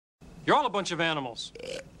You're all a bunch of animals.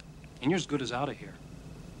 And you're as good as out of here.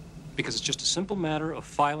 Because it's just a simple matter of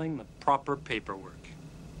filing the proper paperwork.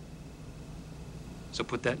 So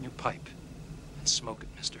put that in your pipe and smoke it,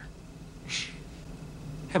 mister.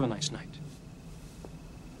 Have a nice night.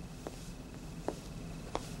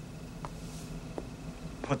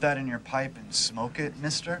 Put that in your pipe and smoke it,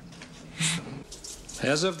 mister?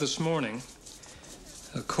 As of this morning,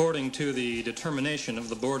 according to the determination of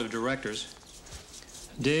the Board of Directors,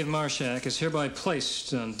 Dave Marshak is hereby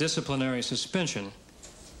placed on disciplinary suspension,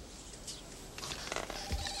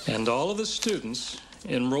 and all of the students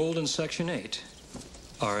enrolled in Section 8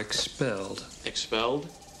 are expelled. Expelled?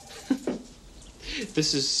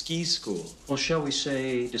 This is ski school. Well, shall we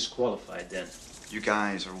say disqualified then? You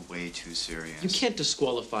guys are way too serious. You can't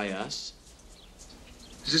disqualify us.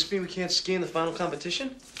 Does this mean we can't ski in the final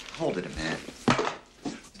competition? Hold it a minute.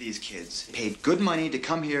 These kids paid good money to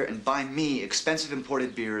come here and buy me expensive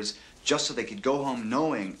imported beers just so they could go home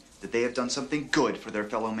knowing that they have done something good for their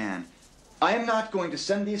fellow man. I am not going to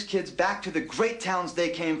send these kids back to the great towns they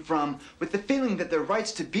came from with the feeling that their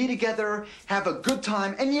rights to be together, have a good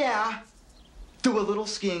time, and yeah, do a little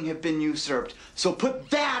skiing have been usurped. So put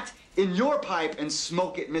that in your pipe and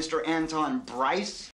smoke it, Mr. Anton Bryce.